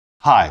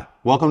Hi,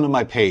 welcome to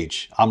my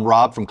page. I'm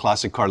Rob from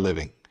Classic Car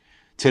Living.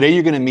 Today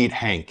you're going to meet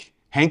Hank.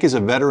 Hank is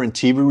a veteran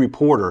TV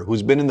reporter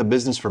who's been in the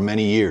business for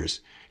many years.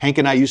 Hank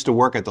and I used to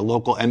work at the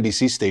local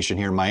NBC station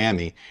here in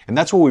Miami, and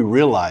that's where we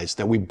realized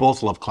that we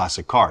both love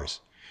classic cars.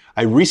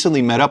 I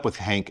recently met up with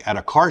Hank at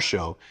a car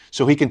show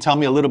so he can tell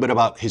me a little bit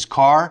about his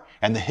car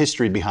and the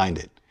history behind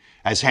it.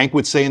 As Hank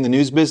would say in the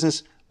news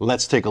business,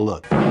 let's take a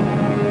look.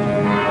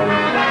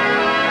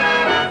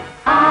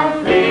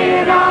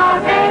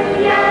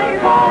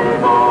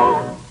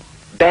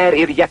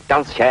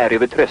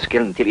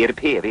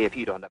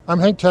 I'm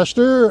Hank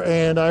Tester,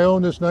 and I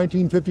own this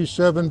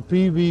 1957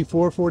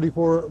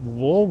 PV444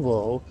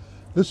 Volvo.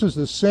 This is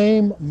the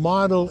same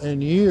model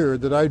and year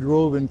that I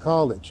drove in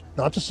college.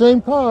 Not the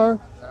same car,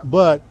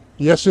 but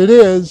yes it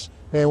is.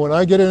 And when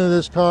I get into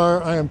this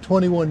car, I am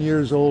 21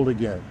 years old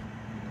again.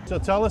 So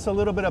tell us a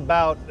little bit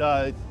about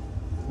the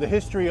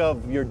history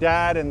of your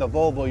dad and the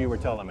Volvo you were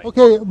telling me.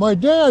 Okay, my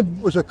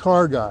dad was a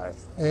car guy,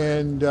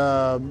 and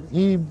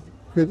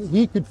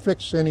he could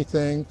fix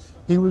anything.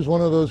 He was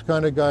one of those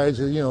kind of guys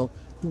that, you know,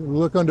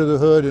 look under the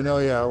hood and, oh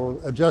yeah,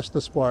 we'll adjust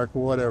the spark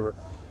or whatever.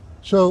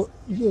 So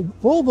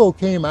Volvo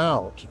came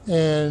out,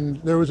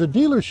 and there was a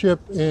dealership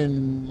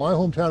in my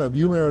hometown of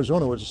Yuma,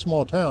 Arizona. It was a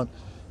small town,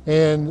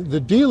 and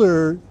the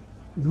dealer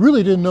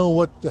really didn't know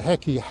what the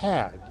heck he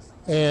had.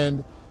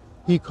 And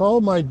he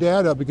called my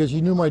dad up because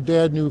he knew my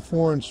dad knew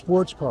foreign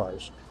sports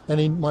cars,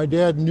 and my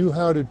dad knew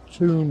how to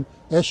tune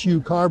SU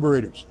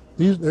carburetors.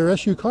 They're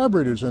SU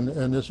carburetors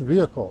in this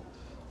vehicle.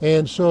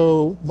 And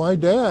so my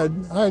dad,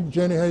 hi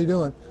Jenny, how you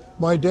doing?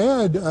 My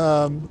dad,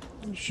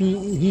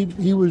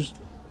 he was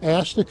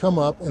asked to come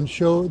up and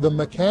show the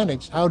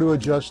mechanics how to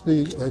adjust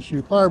the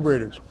SU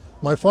carburetors.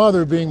 My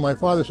father, being my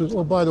father, says,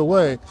 oh, by the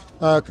way,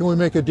 can we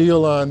make a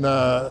deal on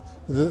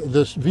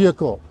this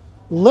vehicle?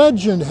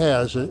 Legend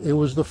has it, it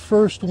was the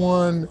first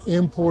one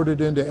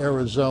imported into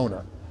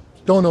Arizona.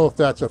 Don't know if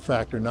that's a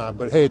fact or not,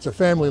 but hey, it's a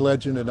family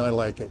legend and I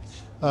like it.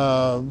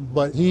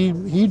 But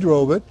he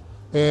drove it,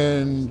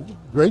 and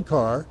great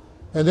car,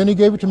 and then he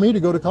gave it to me to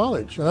go to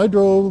college. And I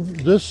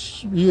drove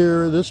this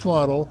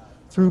model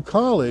through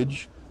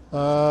college,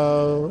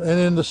 and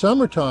in the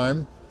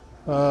summertime,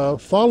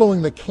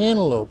 following the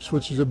cantaloupes,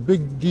 which is a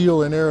big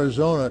deal in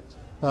Arizona,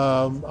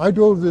 I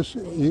drove this,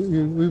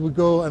 we would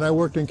go, and I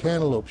worked in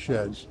cantaloupe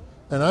sheds,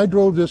 and I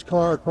drove this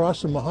car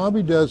across the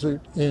Mojave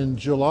Desert in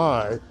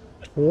July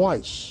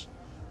twice.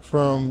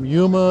 From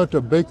Yuma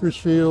to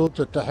Bakersfield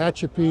to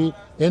Tehachapi,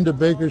 into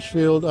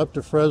Bakersfield, up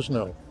to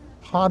Fresno.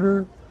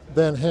 Hotter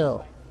than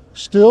hell.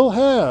 Still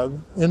have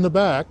in the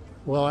back,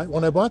 well,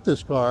 when I bought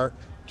this car,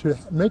 to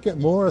make it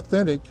more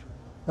authentic,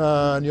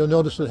 and you'll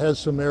notice it has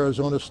some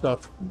Arizona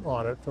stuff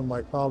on it from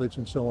my college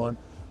and so on,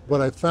 but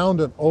I found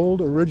an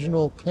old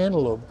original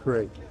cantaloupe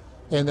crate,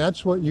 and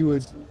that's what you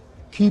would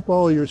keep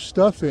all your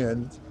stuff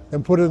in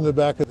and put it in the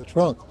back of the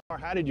trunk.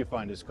 How did you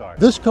find this car?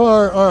 This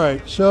car, all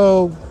right,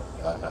 so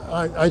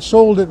I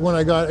sold it when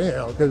I got, you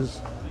know, because,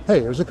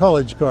 hey, it was a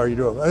college car you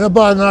drove. And I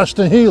bought an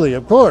Austin Healey,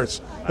 of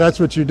course. That's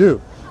what you do.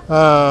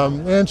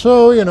 And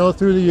so, you know,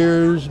 through the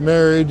years,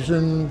 marriage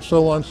and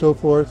so on and so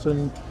forth,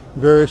 and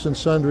various and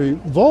sundry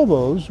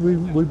Volvos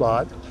we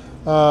bought.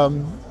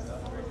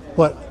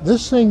 But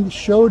this thing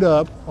showed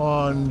up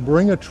on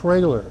Bring a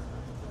Trailer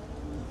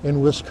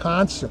in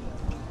Wisconsin.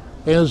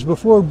 And it was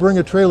before Bring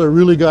a Trailer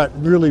really got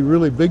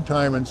really big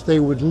time, and they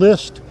would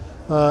list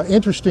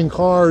interesting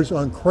cars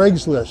on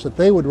Craigslist that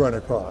they would run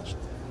across.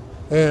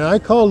 And I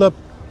called up,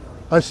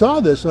 I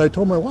saw this, and I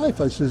told my wife,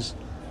 I says,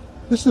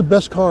 this is the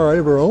best car I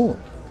ever owned.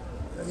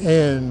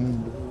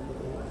 And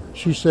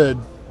she said,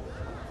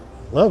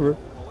 love her,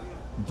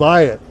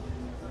 buy it.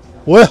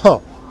 Well,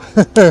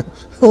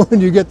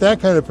 when you get that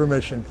kind of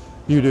permission,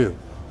 you do.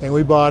 And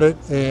we bought it,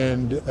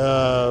 and it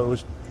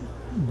was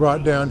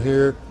brought down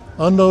here,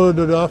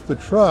 unloaded it off the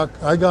truck.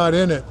 I got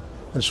in it,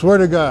 and swear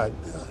to God,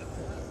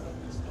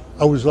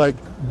 I was like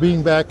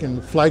being back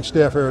in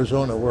Flagstaff,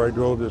 Arizona, where I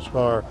drove this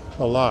car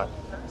a lot.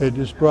 It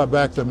just brought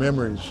back the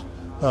memories.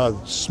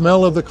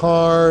 Smell of the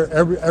car,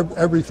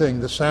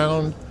 everything, the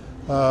sound.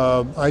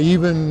 I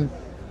even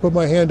put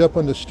my hand up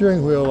on the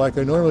steering wheel like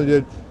I normally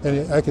did,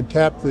 and I could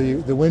tap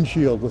the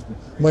windshield with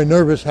my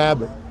nervous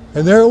habit.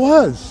 And there it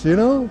was, you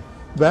know,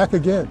 back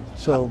again.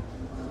 So,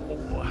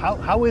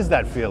 how is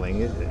that feeling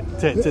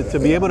to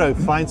be able to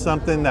find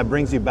something that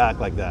brings you back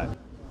like that?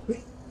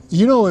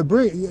 You know,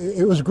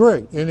 it was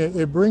great, and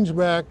it brings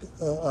back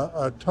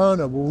a ton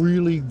of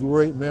really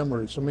great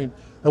memories. I mean,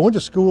 I went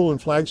to school in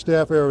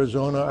Flagstaff,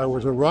 Arizona. I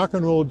was a rock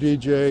and roll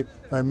DJ.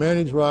 I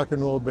managed rock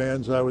and roll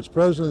bands. I was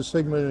president of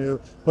Sigma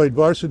Nu, played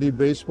varsity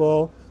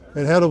baseball,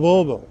 and had a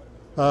Volvo.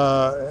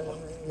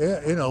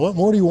 You know, what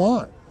more do you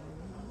want?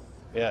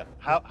 Yeah.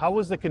 How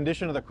was the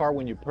condition of the car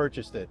when you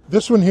purchased it?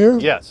 This one here?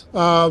 Yes.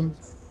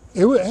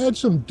 It had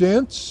some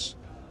dents.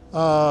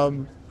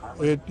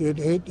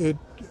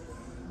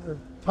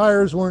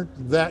 Tires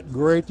weren't that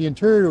great. The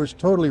interior was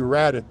totally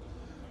ratted.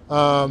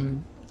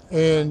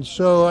 And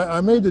so I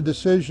made the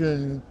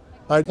decision.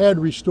 I had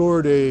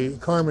restored a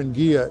Carmen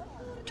Ghia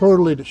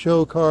totally to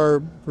show car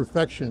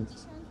perfection.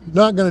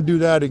 Not going to do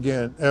that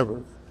again,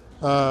 ever.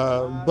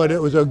 But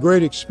it was a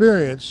great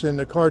experience, and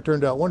the car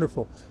turned out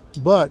wonderful.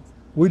 But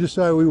we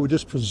decided we would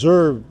just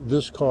preserve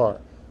this car,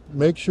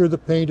 make sure the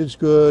paint is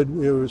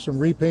good. There was some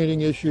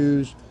repainting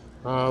issues.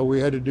 We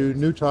had to do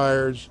new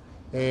tires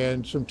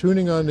and some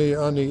tuning on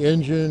the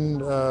engine.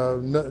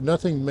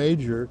 Nothing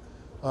major.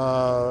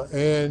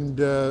 And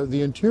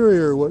the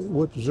interior,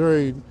 what's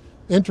very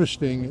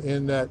interesting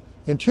in that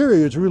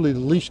interior is really the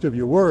least of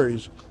your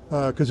worries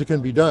because it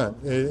can be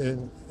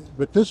done.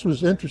 But this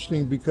was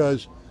interesting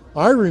because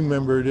I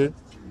remembered it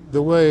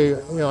the way,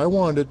 I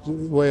wanted it the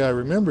way I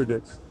remembered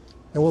it.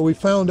 And what we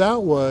found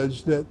out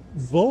was that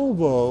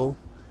Volvo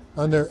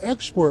on their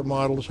export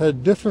models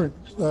had different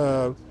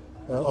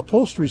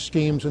upholstery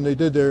schemes than they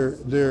did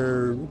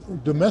their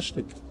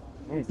domestic.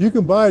 You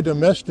can buy a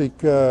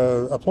domestic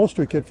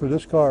upholstery kit for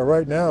this car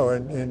right now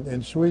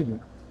in Sweden,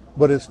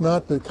 but it's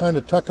not the kind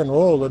of tuck and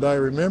roll that I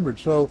remembered.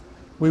 So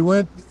we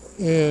went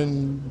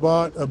and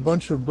bought a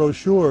bunch of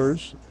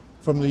brochures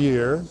from the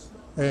year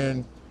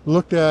and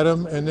looked at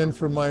them, and then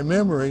from my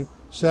memory,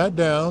 sat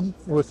down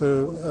with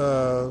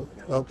a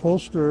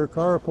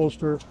car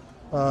upholsterer.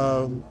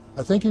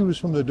 I think he was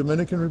from the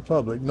Dominican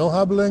Republic, no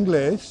habla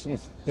inglés,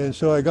 and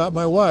so I got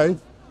my wife,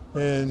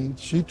 and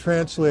she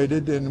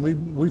translated, and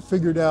we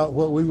figured out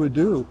what we would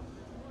do.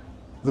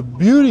 The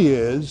beauty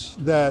is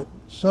that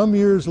some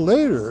years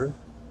later,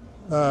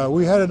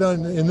 we had it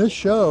on in this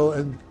show,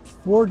 and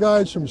 4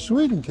 guys from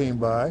Sweden came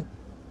by,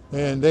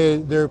 and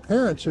their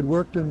parents had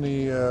worked in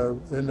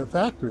the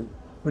factory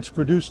which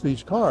produced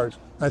these cars.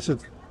 I said,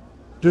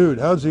 "Dude,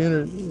 how's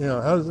the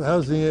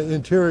how's the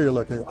interior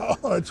looking?"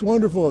 "Oh, it's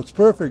wonderful. It's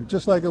perfect,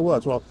 just like it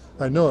was." Well,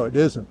 I know it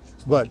isn't,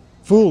 but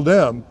fooled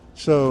them.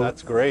 So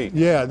that's great.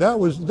 Yeah, that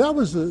was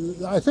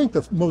I think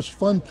the most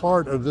fun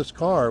part of this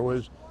car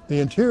was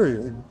the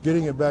interior,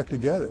 getting it back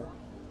together.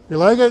 You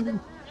like it?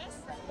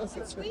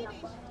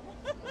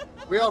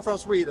 We are from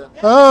Sweden.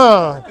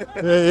 Ah, I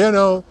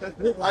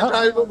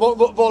drive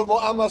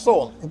Volvo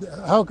Amazon.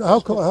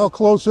 How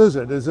close is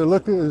it? Is it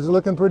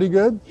looking pretty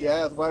good?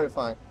 Yeah, it's very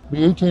fine.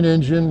 The 18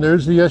 engine.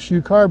 There's the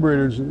SU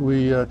carburetors that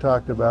we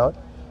talked about.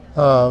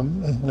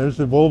 There's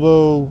the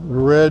Volvo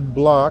red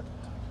block.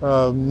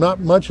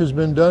 Not much has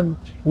been done.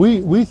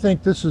 We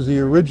think this is the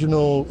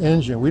original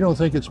engine. We don't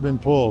think it's been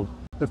pulled.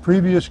 The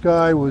previous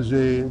guy was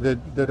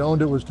that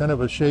owned it was kind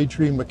of a shade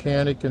tree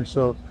mechanic, and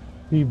so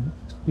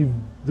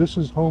this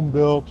is home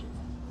built,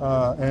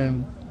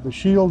 and the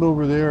shield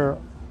over there,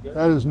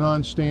 that is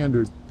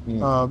non-standard.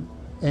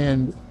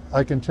 And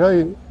I can tell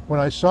you, when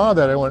I saw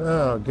that, I went,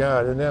 "Oh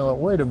God!" And then I went,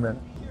 "Wait a minute.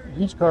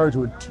 These cars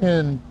would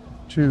tend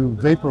to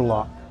vapor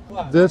lock.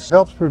 This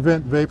helps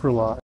prevent vapor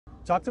lock."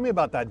 Talk to me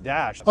about that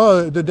dash.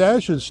 Oh, the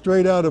dash is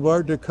straight out of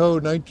Art Deco,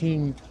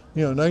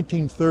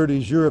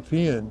 1930s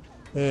European,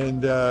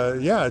 and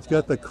yeah, it's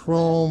got the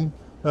chrome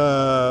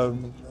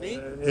and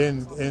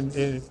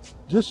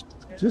just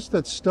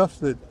that stuff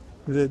that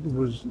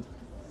was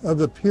of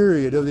the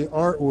period of the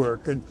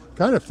artwork, and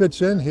kind of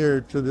fits in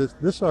here to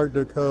this Art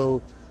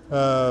Deco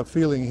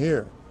feeling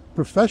here.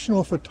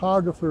 Professional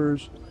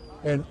photographers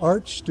and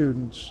art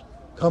students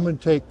come and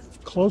take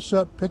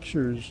close-up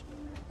pictures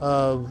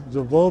of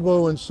the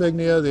Volvo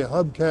insignia, the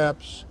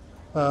hubcaps,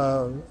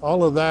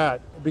 all of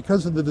that,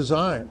 because of the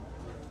design,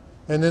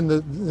 and then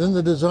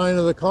the design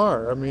of the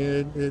car. I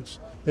mean, it's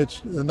a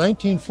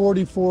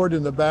 1940 Ford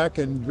in the back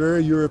and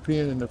very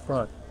European in the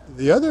front.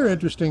 The other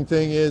interesting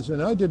thing is,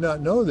 and I did not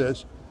know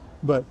this,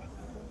 but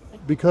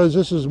because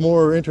this is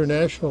more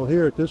international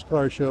here at this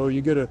car show,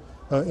 you get an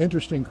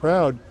interesting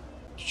crowd.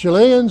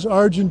 Chileans,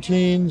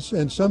 Argentines,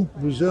 and some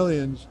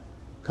Brazilians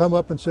come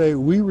up and say,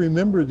 "We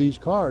remember these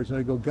cars." And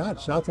I go,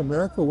 "God, South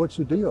America, what's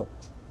the deal?"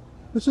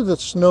 This is a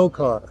snow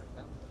car.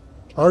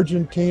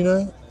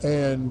 Argentina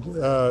and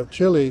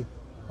Chile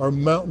are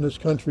mountainous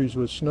countries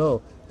with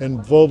snow,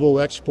 and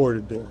Volvo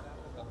exported there.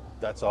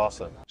 That's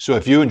awesome. So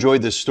if you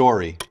enjoyed this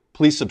story,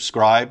 please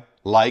subscribe,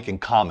 like, and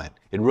comment.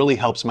 It really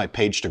helps my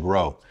page to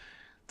grow.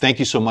 Thank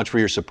you so much for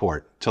your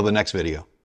support. Till the next video.